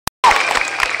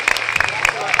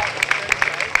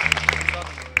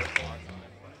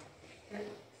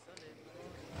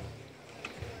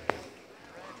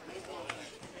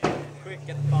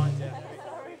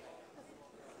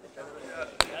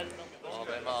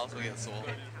arms will get sore.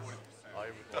 Are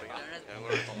you recording it? Yeah, we're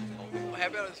recording. How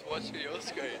about I just watch your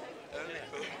screen? I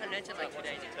learned it like 2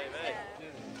 days ago.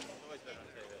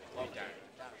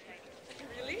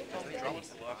 Really?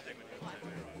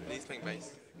 He's playing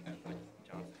bass.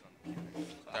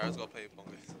 Darren's got to play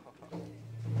bongos.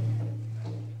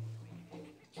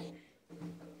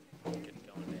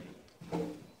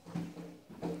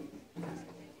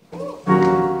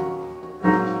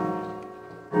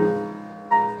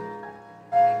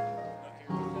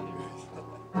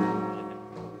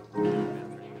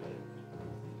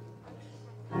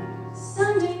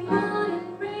 Sunday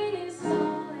morning rain is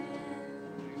falling.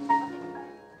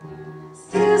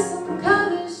 Still some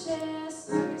colors share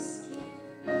some skin.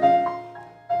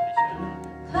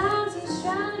 Clouds are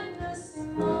shrouding us in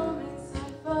moments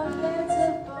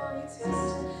unforgettable.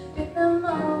 Twisted with the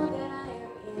mode that I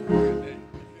am in.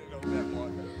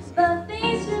 But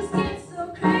things just get so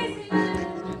crazy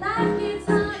and life gets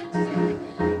hard to do.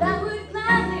 And I would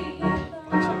gladly hit the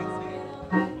road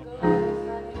and go if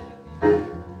I knew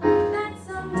that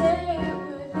someday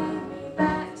would lead me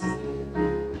back to you.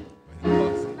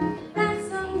 That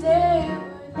someday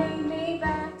would lead me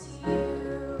back to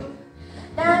you.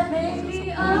 That may be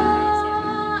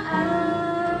all I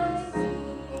see.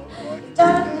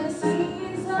 Darkness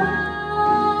is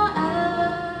all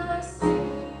I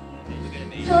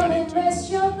see. Come and rest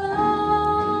your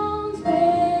bones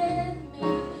with me.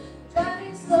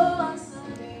 Driving slow on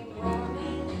Sunday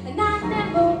morning, and I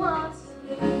never want to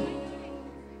leave.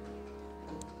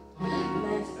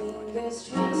 My fingers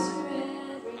trace for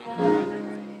every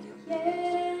line,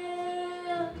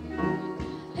 yeah.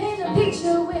 Paint a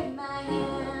picture with my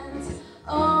hands,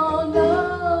 oh no.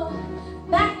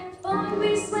 Back and forth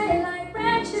we sway like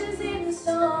branches in the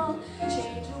storm.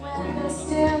 Change when we're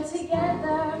still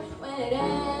together, when it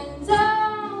ends,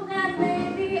 oh, that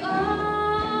may be all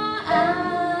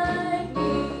I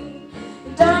need.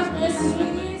 Darkness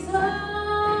is all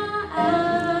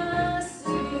I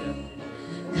see.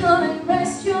 Come and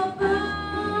rest your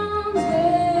bones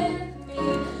with me.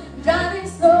 I'm driving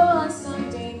slow on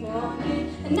Sunday morning,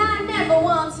 and I never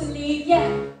want to leave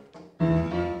yet.